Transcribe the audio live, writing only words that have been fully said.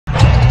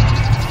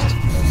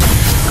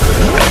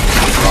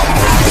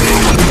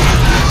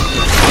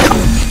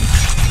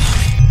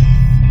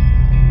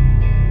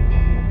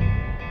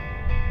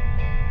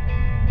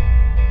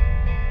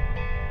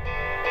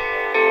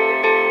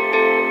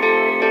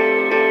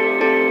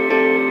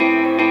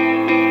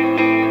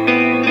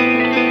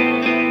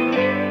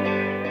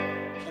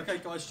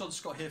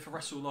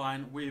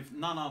WrestleLine with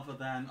none other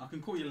than, I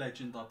can call you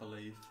legend, I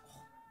believe,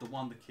 the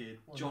Wonder Kid,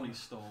 Jonny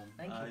Storm.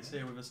 He's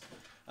here with us.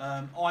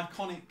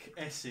 Iconic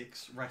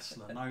Essex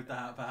wrestler, no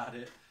doubt about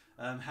it.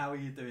 How are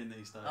you doing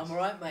these days? I'm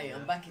alright, mate.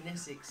 I'm back in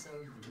Essex, so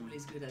all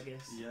is good, I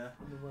guess. Yeah.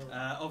 In the world.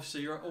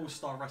 Obviously, you're at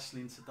All-Star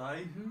Wrestling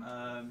today.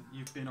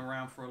 You've been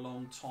around for a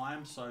long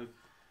time, so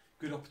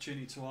good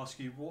opportunity to ask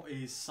you, what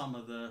is some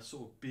of the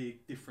sort of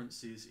big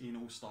differences in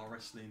All-Star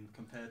Wrestling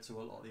compared to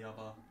a lot of the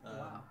other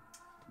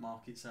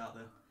markets out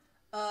there?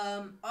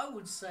 I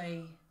would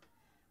say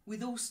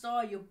with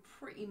All-Star, you're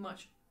pretty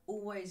much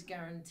always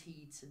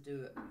guaranteed to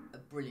do a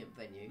brilliant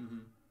venue.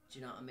 Do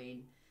you know what I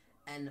mean?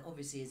 And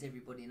obviously, as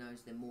everybody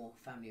knows, they're more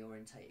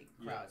family-orientated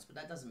crowds. But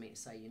that doesn't mean to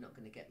say you're not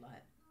going to get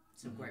like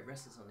some great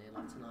wrestlers on here,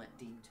 like tonight,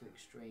 Dean to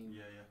Extreme.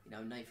 You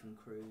know, Nathan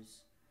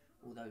Cruz,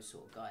 all those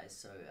sort of guys.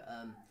 So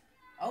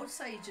I would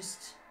say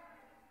just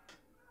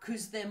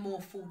because they're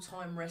more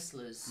full-time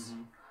wrestlers.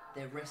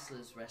 They're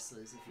wrestlers,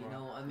 if you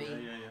know what I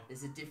mean.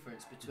 There's a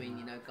difference between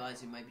you know guys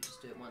who maybe just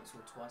do it once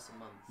or twice a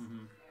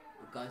month,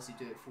 or guys who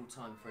do it full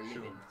time for a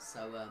living.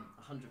 So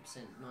 100%,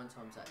 9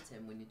 times out of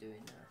 10 when you're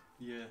doing that.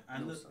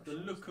 And the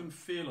look and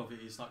feel of it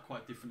is like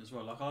quite different as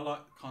well. Like I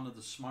like kind of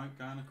the smoke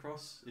going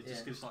across. It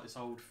just gives like this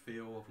old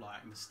feel of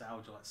like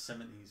nostalgia, like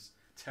 70s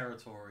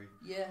territory.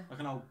 Like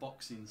an old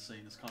boxing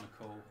scene. It's kind of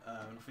cool.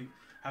 And I think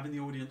having the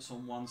audience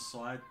on one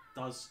side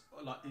does,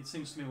 like, it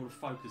seems to me all the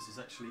focus is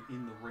actually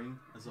in the ring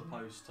as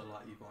opposed to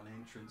like you've got an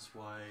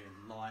entranceway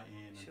and lighting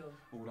and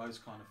all those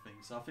kind of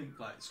things. So I think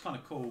like it's kind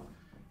of cool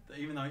that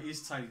even though it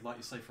is tailored, like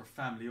you say, for a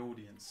family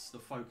audience, the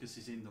focus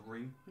is in the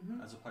ring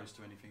as opposed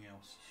to anything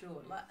else.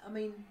 Like, I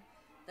mean,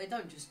 they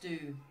don't just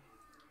do,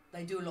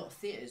 they do a lot of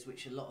theatres,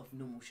 which a lot of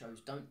normal shows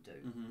don't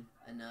do.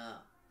 And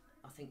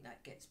I think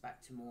that gets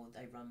back to more,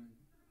 they run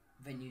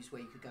venues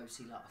where you could go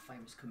see like a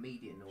famous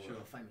comedian or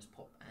a famous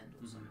pop band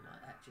or something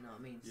like that. Do you know what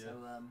I mean? So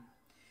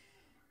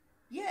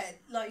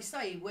like you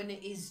say, when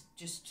it is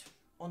just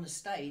on the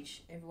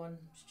stage,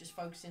 everyone's just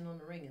focusing on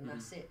the ring and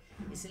that's it.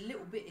 It's a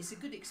little bit, it's a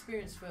good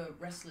experience for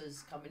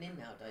wrestlers coming in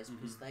nowadays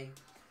because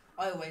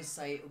I always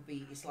say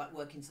it's like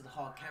working to the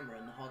hard camera,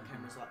 and the hard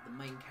camera is like the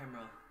main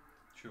camera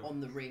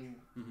on the ring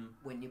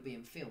when you're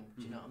being filmed.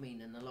 Do you know what I mean?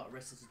 And a lot of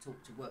wrestlers are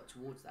taught to work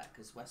towards that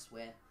because that's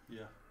where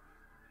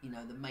you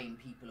know the main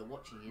people are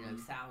watching. You know,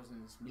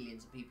 thousands,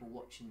 millions of people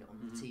watching it on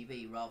the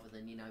TV rather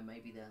than you know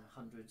maybe the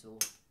hundreds or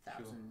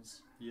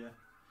thousands.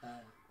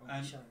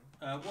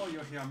 And while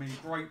you're here, I mean,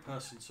 great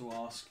person to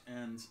ask.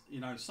 And you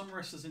know, some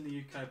wrestlers in the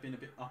UK have been a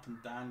bit up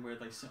and down where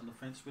they sit on the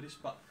fence with this,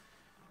 but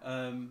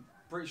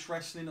British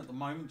wrestling at the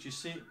moment, do you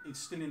see it's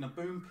still in a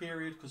boom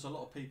period? Because a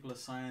lot of people are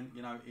saying,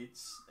 you know,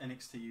 it's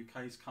NXT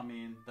UK's come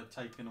in, they've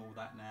taken all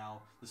that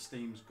now, the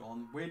steam's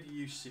gone. Where do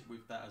you sit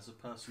with that as a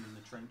person in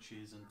the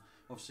trenches? And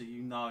obviously,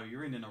 you know,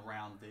 you're in and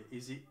around it.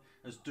 Is it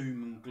as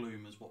doom and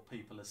gloom as what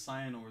people are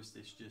saying, or is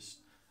this just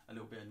a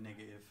little bit of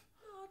negative?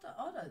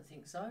 I don't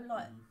think so.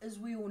 Like, as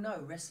we all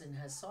know, wrestling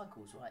has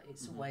cycles, right?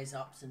 It's always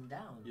ups and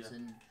downs.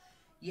 And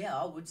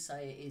I would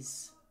say it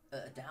is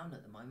a down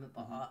at the moment,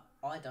 but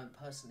I don't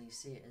personally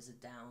see it as a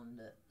down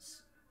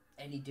that's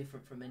any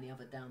different from any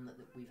other down that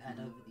we've had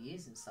over the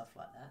years and stuff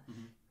like that.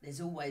 There's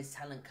always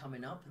talent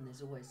coming up and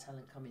there's always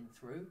talent coming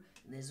through,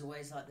 and there's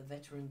always like the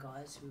veteran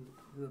guys who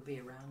will be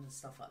around and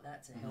stuff like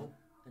that to help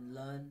and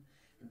learn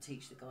and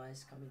teach the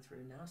guys coming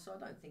through now. So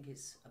I don't think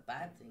it's a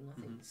bad thing. I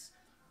think it's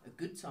a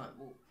good time.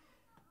 Well,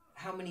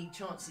 how many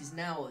chances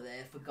now are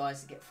there for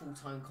guys to get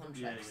full-time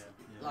contracts?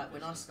 Like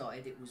when I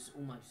started, it was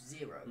almost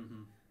zero.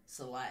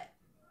 So like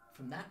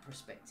from that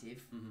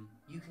perspective,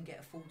 you can get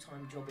a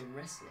full-time job in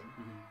wrestling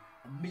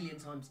a million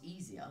times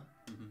easier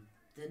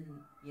than,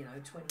 you know,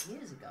 20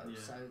 years ago.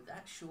 So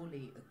that's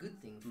surely a good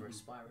thing for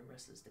aspiring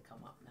wrestlers to come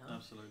up now.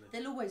 Absolutely.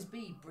 There'll always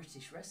be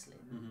British wrestling.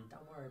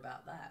 Don't worry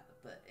about that.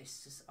 But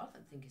it's just, I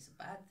don't think it's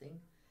a bad thing.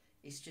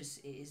 It's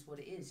just, it is what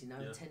it is, you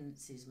know.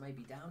 Tendencies may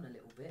be down a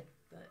little bit,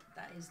 but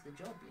that is the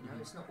job, you know.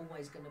 It's not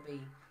always going to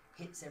be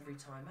hits every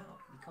time out.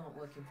 You can't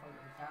work in front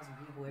of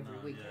 1,000 people every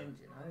weekend,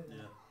 you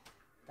know.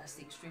 That's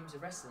the extremes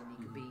of wrestling.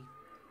 You could be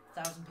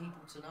 1,000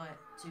 people tonight,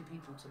 2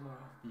 people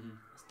tomorrow.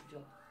 That's the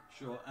job.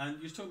 Sure.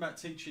 And you're talking about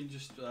teaching,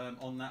 just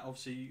on that,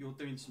 obviously you're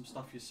doing some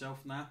stuff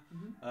yourself now.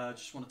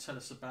 Just want to tell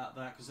us about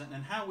that,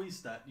 and how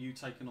is that, you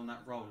taking on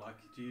that role? Like,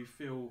 do you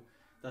feel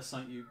that's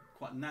something you're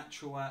quite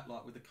natural at,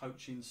 like with the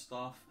coaching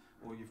stuff,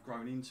 or you've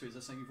grown into it? Is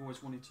that something you've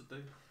always wanted to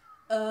do?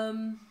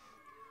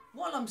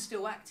 While I'm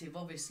still active,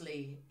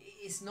 obviously,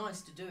 it's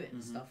nice to do it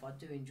and stuff. I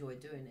do enjoy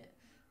doing it.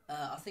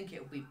 I think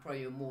it'll be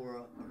probably more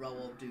a role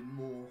I'll do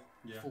more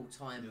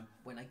full-time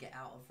when I get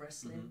out of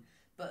wrestling.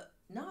 But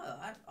no,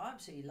 I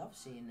absolutely love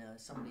seeing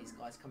some of these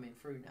guys coming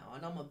through now.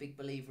 And I'm a big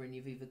believer in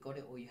you've either got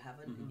it or you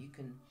haven't. And you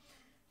can,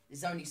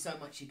 there's only so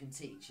much you can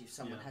teach if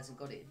someone hasn't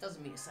got it. It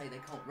doesn't mean to say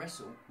they can't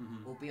wrestle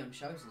or be on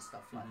shows and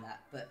stuff like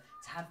that. But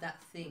to have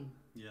that thing,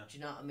 do you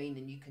know what I mean?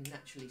 And you can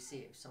naturally see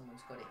it if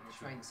someone's got it in a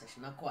training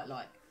session. I quite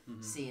like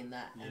seeing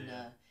that. And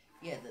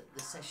yeah,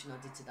 the session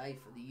I did today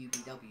for the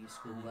UBW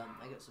school,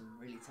 they got some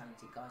really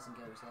talented guys and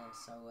girls there.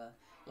 So,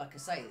 like I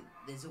say,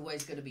 there's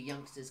always going to be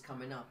youngsters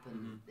coming up,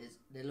 and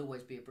there'll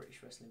always be a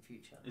British wrestling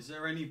future. Is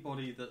there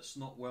anybody that's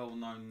not well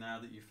known now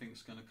that you think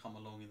is going to come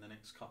along in the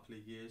next couple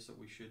of years that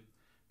we should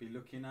be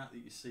looking at, that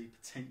you see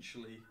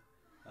potentially?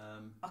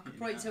 I could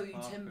probably tell you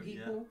 10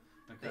 people.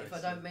 Yeah. Okay, but if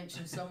I don't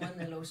mention someone,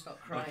 they'll all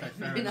start crying.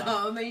 Okay, you know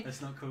enough. what I mean?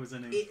 Let's not cause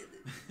any.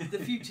 The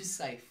future's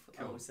safe.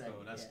 Cool, I would say.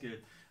 Cool, that's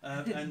good.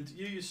 And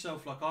you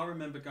yourself, like I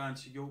remember going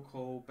to York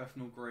Hall,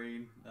 Bethnal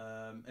Green,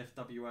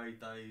 FWA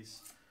days,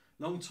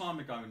 long time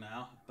ago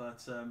now. But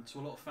to a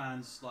lot of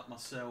fans like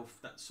myself,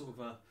 that's sort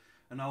of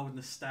an old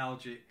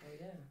nostalgic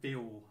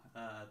feel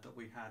that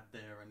we had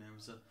there, and there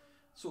was a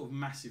sort of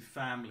massive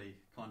family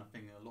kind of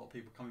thing. A lot of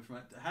people coming from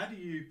it. How do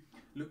you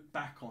look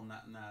back on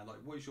that now? Like,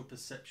 what is your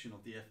perception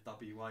of the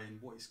FWA and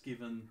what it's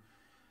given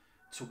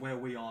to where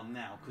we are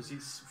now? Because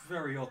it's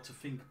very odd to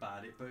think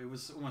about it, but it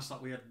was almost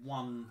like we had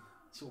one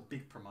sort of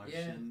big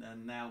promotion,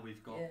 and now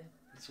we've got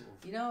sort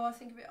of. You know, I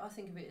think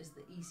of it as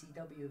the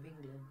ECW of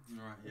England,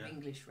 right? Of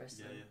English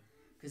wrestling. Yeah.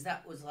 Because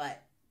that was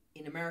like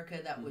in America,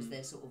 that was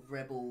their sort of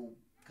rebel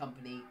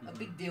company, a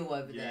big deal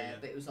over there,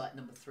 but it was like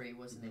number 3,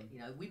 wasn't it? You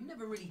know, we've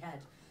never really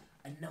had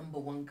a number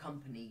 1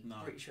 company,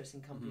 British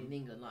wrestling company in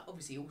England. Like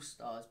obviously All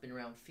Star's been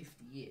around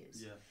 50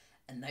 years,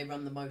 and they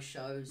run the most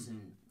shows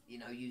and you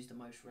know use the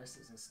most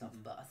wrestlers and stuff.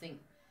 But I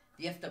think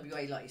the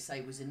FWA, like you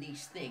say, was a niche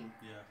thing.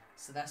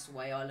 So that's the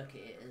way I look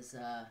at it, as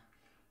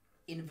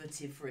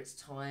innovative for its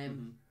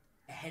time,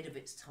 ahead of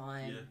its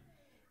time.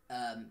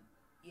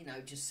 You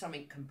know, just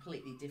something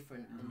completely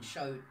different,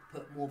 and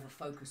put more of a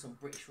focus on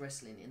British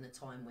wrestling in the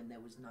time when there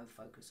was no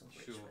focus on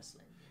British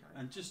wrestling. You know?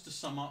 And just to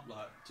sum up,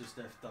 like just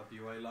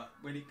FWA, like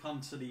when it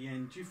comes to the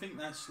end, do you think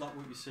that's like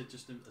what you said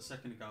just a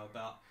second ago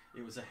about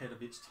it was ahead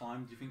of its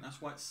time? Do you think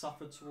that's why it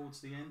suffered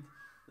towards the end?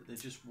 That there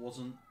just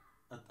wasn't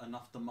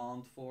enough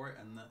demand for it,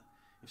 and that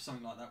if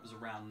something like that was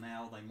around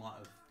now, they might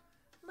have.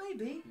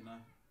 Maybe. You know.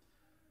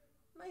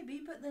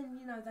 Maybe, but then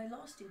you know they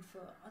lasted for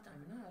I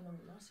don't even know how long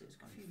it lasted. It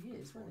was a few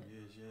years, wasn't it? 4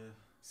 years, yeah.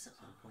 So,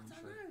 I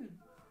don't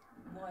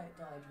know why it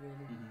died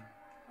really.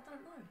 I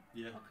don't know.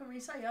 Yeah. I couldn't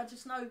really say. I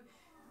just know,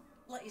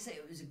 like you say,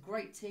 it was a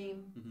great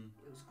team.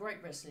 It was great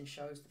wrestling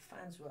shows. The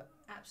fans were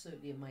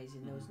absolutely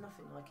amazing. There was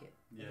nothing like it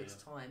of its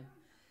time.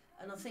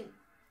 And I think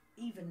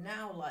even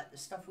now, like the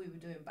stuff we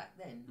were doing back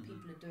then,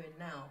 people are doing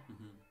now.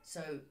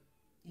 So,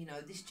 you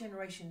know, this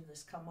generation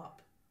that's come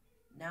up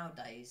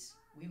nowadays,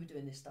 we were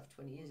doing this stuff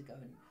 20 years ago,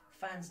 and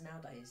fans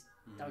nowadays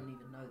don't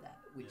even know that,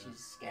 which is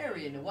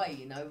scary in a way.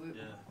 You know,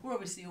 we're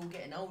obviously all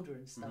getting older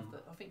and stuff,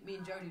 but I think me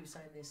and Jodie were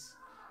saying this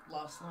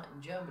last night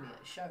in Germany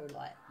at a show,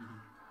 like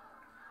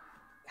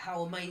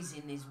how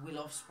amazing is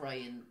Will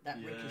Ospreay and that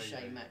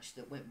Ricochet match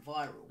that went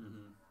viral.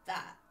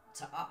 That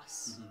to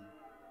us,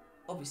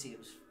 obviously it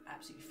was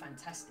absolutely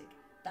fantastic.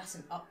 That's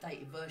an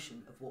updated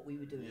version of what we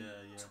were doing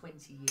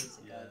 20 years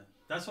ago.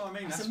 That's what I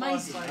mean. That's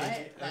amazing, why I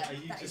say,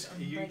 right?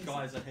 are you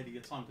guys ahead of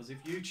your time? Because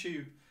if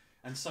YouTube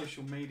and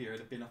social media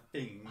had been a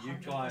thing, 100%.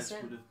 You guys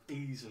would have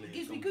easily it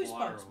gives gone me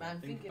goosebumps, viral. man,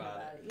 thinking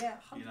about it. Yeah,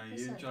 100%. You know,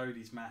 you and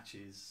Jodie's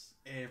matches,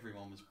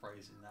 everyone was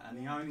praising that.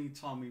 And the only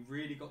time we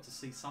really got to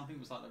see something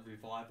was like the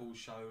revival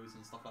shows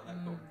and stuff like that.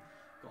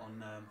 Got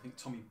on I think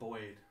Tommy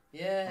Boyd.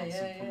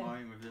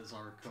 Promoting with it, as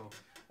I recall.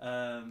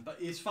 But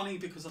it's funny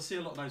because I see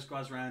a lot of those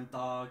guys around,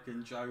 Doug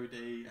and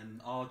Jodie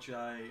and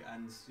RJ,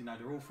 and you know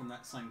they're all from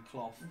that same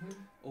cloth.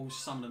 All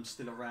some of them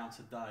still around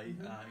today,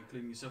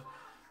 including yourself.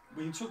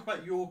 When you talk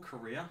about your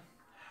career,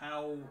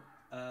 how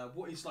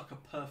what is like a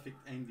perfect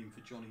ending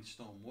for Jonny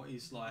Storm? What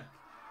is like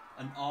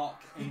an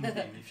arc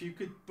ending? If you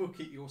could book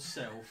it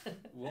yourself,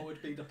 what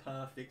would be the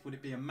perfect? Would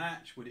it be a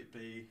match? Would it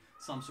be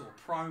some sort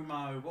of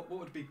promo? What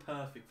would be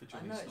perfect for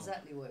Jonny Storm? I know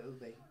exactly what it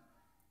would be.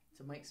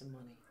 To make some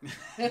money.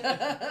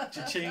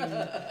 Cha-ching,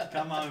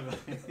 come over.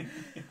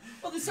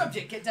 On the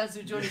subject, get down to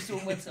the Jonny Storm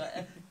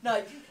website.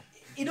 No,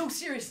 in all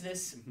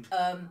seriousness,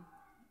 to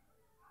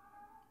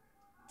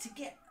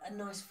get a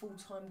nice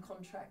full-time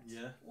contract,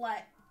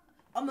 like,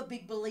 I'm a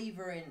big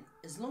believer in,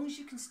 as long as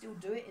you can still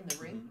do it in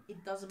the ring,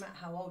 it doesn't matter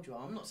how old you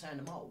are. I'm not saying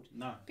I'm old.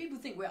 No. People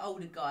think we're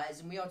older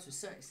guys, and we are to a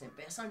certain extent,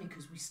 but it's only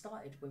because we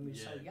started when we were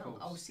so young.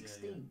 I was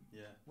 16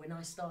 when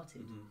I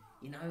started,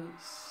 you know.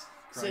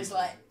 So it's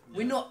like,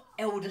 we're not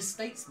elder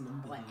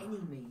statesmen by any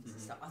means and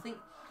stuff. I think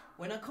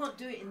when I can't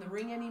do it in the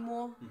ring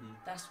anymore,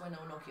 that's when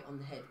I'll knock it on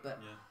the head. But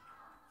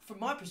from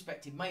my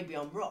perspective, maybe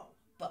I'm wrong.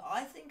 But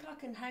I think I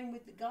can hang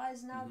with the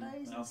guys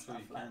nowadays and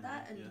stuff like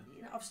that. And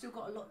you know, I've still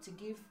got a lot to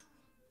give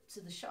to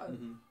the show.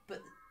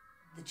 But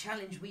the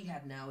challenge we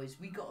have now is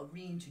we got to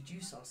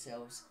reintroduce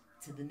ourselves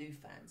to the new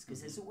fans,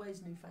 because there's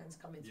always new fans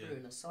coming through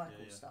in a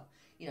cycle stuff.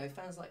 You know,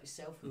 fans like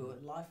yourself who are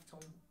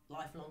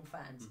lifelong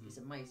fans is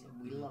amazing.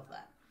 We love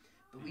that.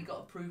 But we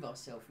got to prove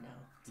ourselves now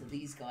to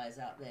these guys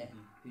out there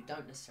who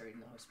don't necessarily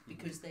know us,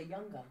 because they're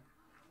younger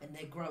and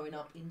they're growing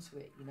up into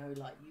it, you know,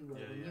 like you were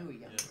when you were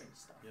younger and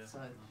stuff. So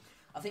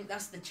I think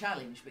that's the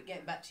challenge. But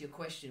getting back to your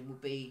question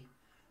would be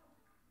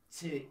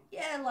to,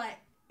 like,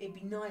 it'd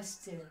be nice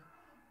to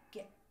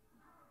get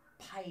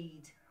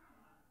paid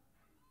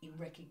in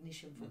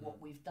recognition for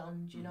what we've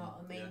done. Do you know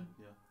what I mean?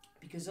 Yeah.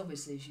 Because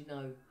obviously, as you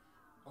know,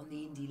 on the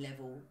indie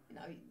level, you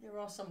know, there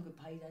are some good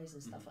paydays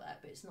and stuff like that,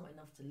 but it's not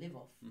enough to live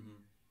off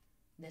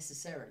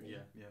necessarily.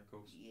 Yeah, of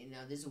course. You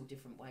know, there's all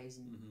different ways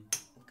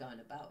of going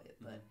about it,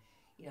 but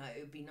you know, it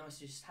would be nice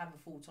to just have a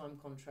full-time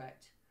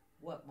contract,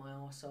 work my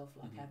arse off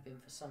like I've been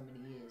for so many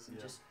years, and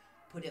just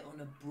put it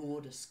on a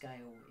broader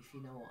scale, if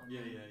you know what I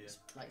mean. It's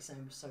like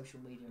saying with social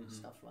media and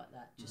stuff like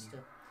that, just to,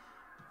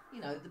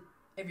 you know,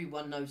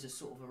 everyone knows us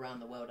sort of around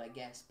the world, I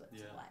guess, but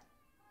to like,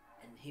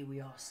 and here we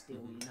are still,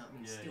 you know what I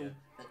mean, still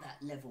at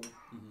that level,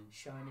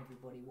 showing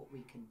everybody what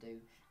we can do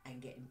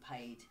and getting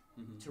paid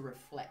to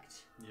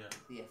reflect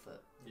the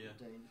effort that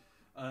we're doing.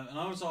 And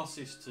I was asked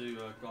this to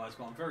guys,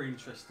 but I'm very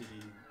interested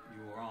in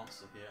your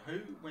answer here.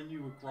 Who, when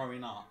you were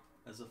growing up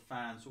as a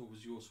fan, sort of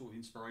was your sort of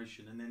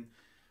inspiration? And then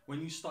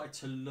when you started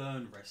to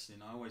learn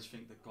wrestling, I always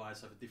think that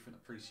guys have a different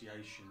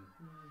appreciation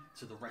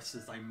to the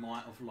wrestlers they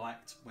might have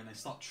liked when they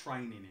start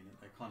training in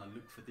it. They kind of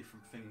look for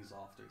different things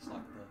after. It's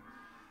like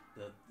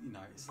the you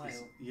know,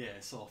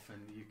 it's off,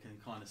 and you can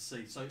kind of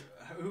see. So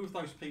who have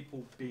those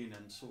people been,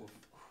 and sort of?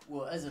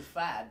 Well, as a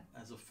fan,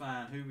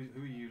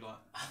 who are you like?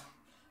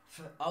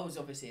 I was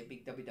obviously a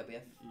big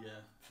WWF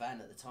fan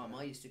at the time.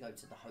 I used to go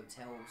to the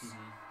hotels,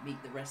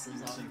 meet the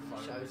wrestlers after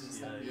the shows and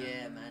stuff.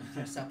 Yeah, man,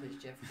 dress up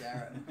as Jeff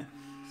Jarrett.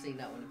 Seen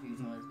that one a few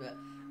times, but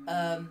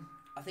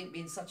I think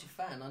being such a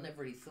fan, I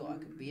never really thought I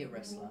could be a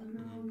wrestler.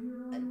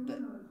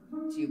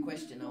 But to your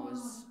question, I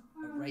was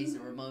a Razor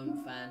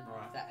Ramon fan,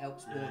 if that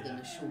helps, more than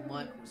a Shawn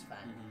Michaels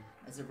fan.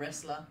 As a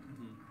wrestler,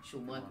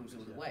 Shawn Michaels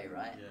all the way,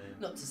 right?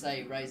 Not to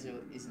say Razor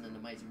isn't an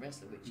amazing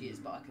wrestler, which he is,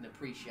 but I can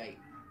appreciate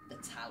the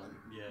talent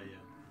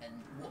and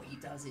what he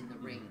does in the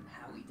ring and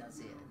how he does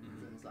it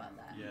and things like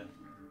that.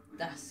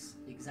 That's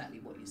exactly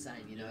what you're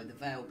saying, you know, the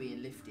veil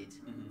being lifted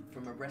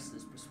from a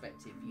wrestler's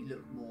perspective. You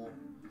look more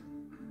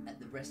at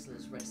the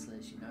wrestlers,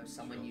 you know,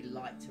 someone you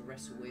like to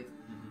wrestle with,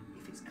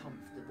 if it's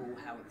comfortable,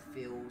 how it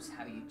feels,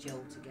 how you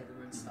gel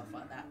together and stuff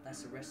like that.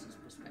 That's a wrestler's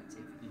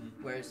perspective.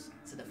 Whereas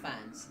to the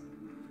fans,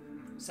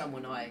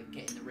 someone I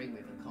get in the ring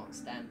with and can't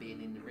stand being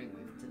in the ring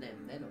with, to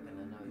them, they're not going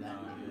to know that.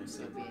 It'll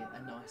still be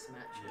a nice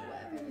match or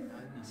whatever, you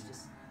know. It's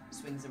just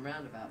swings and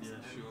roundabouts.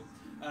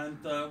 And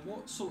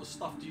what sort of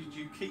stuff do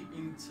you keep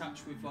in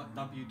touch with, like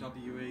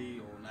WWE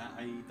or now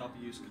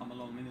AEW's come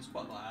along? I mean, there's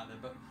quite a lot out there,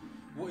 but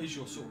what is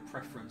your sort of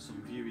preference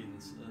on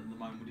viewings at the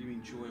moment? What do you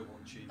enjoy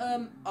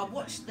watching? I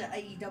watched the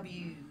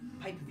AEW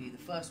pay-per-view, the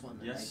first one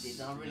that they did,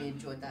 and I really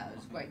enjoyed that. It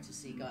was great to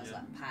see guys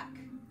like Pac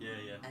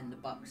and the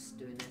Bucks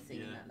doing their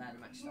thing in that ladder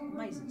match stuff.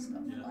 Amazing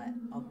stuff. Like,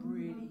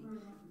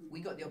 we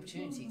got the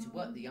opportunity to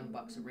work the Young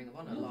Bucks at Ring of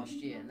Honor last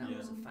year, and that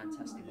was a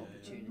fantastic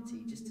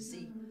opportunity just to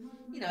see,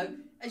 you know,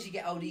 as you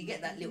get older, you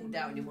get that little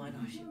doubt in your mind,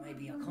 oh shit,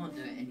 maybe I can't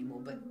do it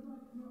anymore, but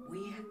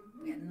we had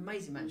an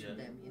amazing match with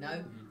them, you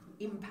know.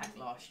 Impact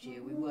last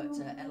year, we worked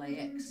at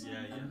LAX,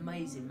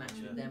 amazing match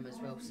with them as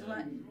well, so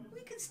like,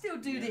 we can still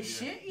do this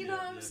shit, you know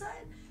what I'm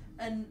saying?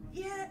 And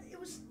it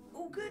was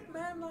all good,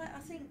 man. Like, I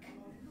think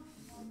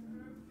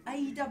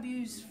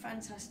AEW's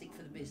fantastic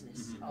for the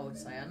business, I would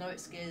say. I know it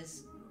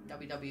scares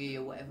WWE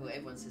or whatever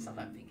everyone says. I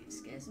don't think it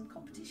scares them.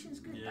 Competition's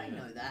good, they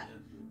know that,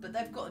 but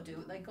they've got to do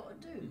what they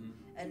got to do.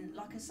 And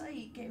like I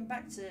say, getting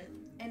back to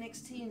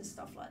NXT and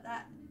stuff like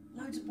that,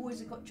 loads of boys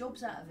have got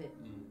jobs out of it.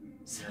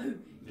 So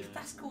if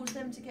that's caused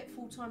them to get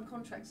full-time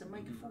contracts and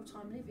make a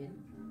full-time living,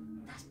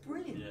 that's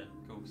brilliant.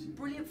 Of course.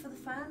 Brilliant for the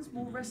fans,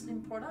 more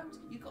wrestling product.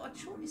 You've got a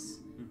choice.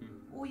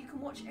 Or you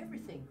can watch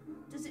everything.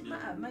 Does it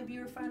matter? Maybe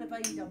you're a fan of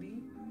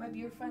AEW, maybe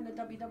you're a fan of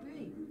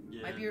WWE,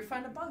 maybe you're a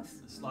fan of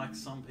both. It's like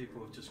some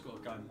people have just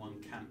got to go in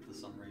one camp for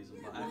some reason,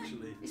 but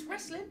actually... It's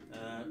wrestling.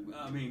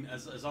 I mean,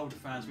 as older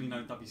fans, we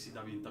know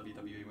WCW and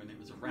WWE, when it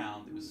was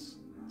around, it was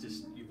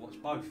just, you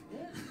watch both.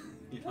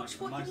 You know,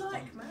 watch what you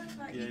like, man.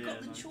 Like, you've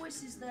got the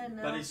choices there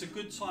now. But it's a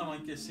good time,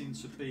 I'm guessing,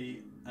 to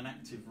be an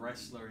active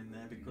wrestler in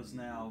there, because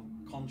now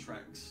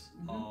contracts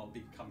are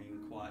becoming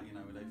quite, you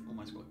know, they've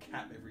almost got to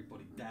cap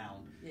everybody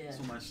down. It's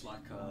almost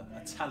like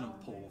a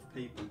talent pool of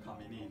people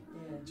coming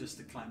in just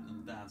to clamp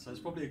them down. So it's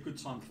probably a good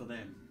time for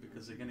them,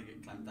 because they're going to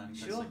get clamped down in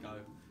case they go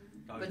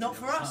but not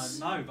for us.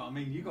 No, but I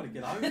mean, you've got to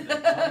get over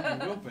there.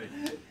 You will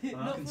be.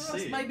 Not for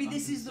us. Maybe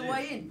this is the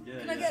way in.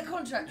 Can I get a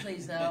contract,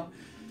 please, now?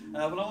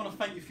 Well, I want to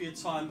thank you for your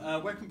time.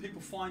 Where can people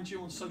find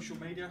you on social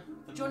media?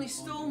 Jonny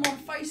Storm on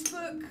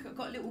Facebook. I've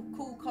got a little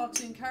cool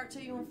cartoon character.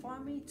 You want to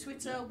find me?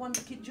 Twitter,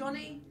 Wonder Kid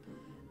Johnny.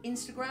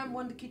 Instagram,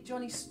 Wonder Kid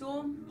Jonny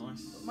Storm.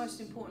 Nice. But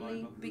most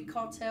importantly, Big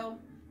Cartel,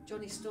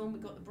 Jonny Storm.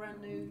 We've got the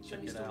brand new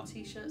Jonny Storm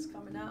t-shirts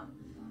coming out.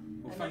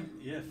 Well,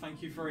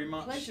 thank you very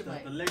much. Pleasure,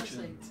 mate. The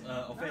legend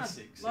of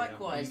Essex.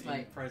 Likewise,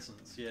 mate.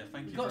 Presence. Thank you very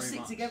much. We've got to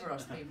stick together,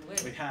 us people.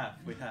 We have.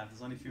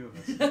 There's only a few of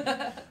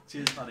us.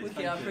 Cheers, buddy.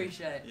 Wicked, I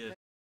appreciate it.